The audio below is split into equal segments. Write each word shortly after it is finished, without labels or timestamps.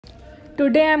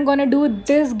Today I'm gonna do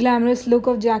this glamorous look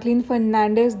of Jacqueline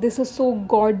Fernandez. This is so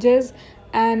gorgeous,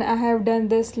 and I have done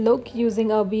this look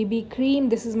using a BB cream.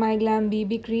 This is my Glam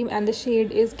BB cream and the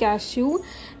shade is Cashew.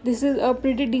 This is a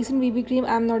pretty decent BB cream.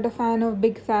 I'm not a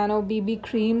big fan of BB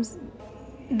creams.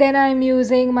 Then I'm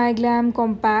using my Glam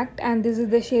Compact and this is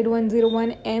the shade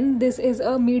 101N. This is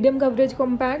a medium coverage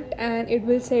compact and it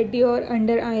will set your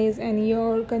under eyes and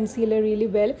your concealer really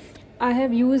well. I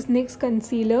have used NYX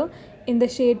concealer in the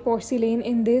shade Porcelain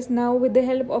in this. Now with the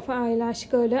help of an eyelash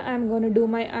curler, I'm gonna do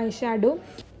my eyeshadow.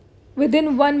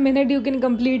 Within 1 minute you can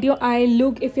complete your eye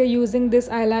look if you're using this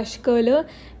eyelash curler.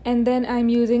 And then I'm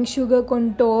using Sugar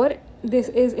Contour. This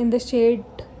is in the shade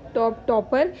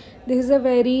Topper. This is a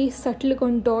very subtle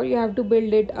contour, you have to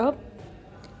build it up.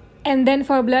 And then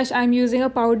for blush, I'm using a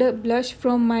powder blush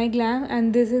from My Glam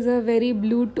and this is a very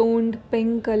blue toned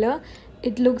pink color.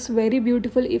 It looks very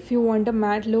beautiful if you want a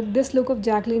matte look. This look of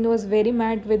Jacqueline was very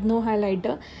matte with no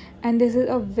highlighter and this is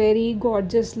a very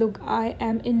gorgeous look. I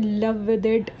am in love with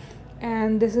it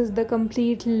and this is the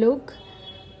complete look.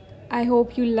 I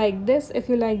hope you like this. If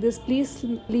you like this, please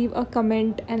leave a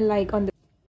comment and like on this.